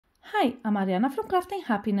Hi, I'm Ariana from Crafting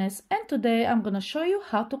Happiness, and today I'm gonna show you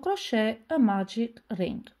how to crochet a magic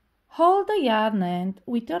ring. Hold the yarn end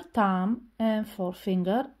with your thumb and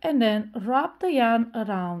forefinger and then wrap the yarn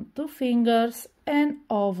around 2 fingers and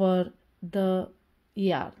over the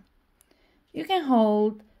yarn. You can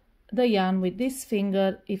hold the yarn with this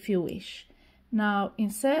finger if you wish. Now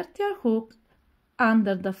insert your hook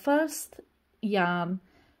under the first yarn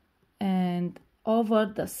and over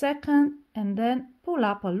the second, and then pull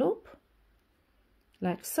up a loop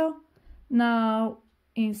like so. Now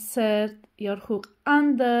insert your hook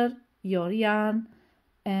under your yarn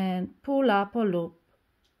and pull up a loop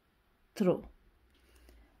through,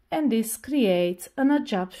 and this creates an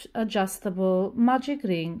adjustable magic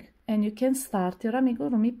ring, and you can start your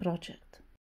amigurumi project.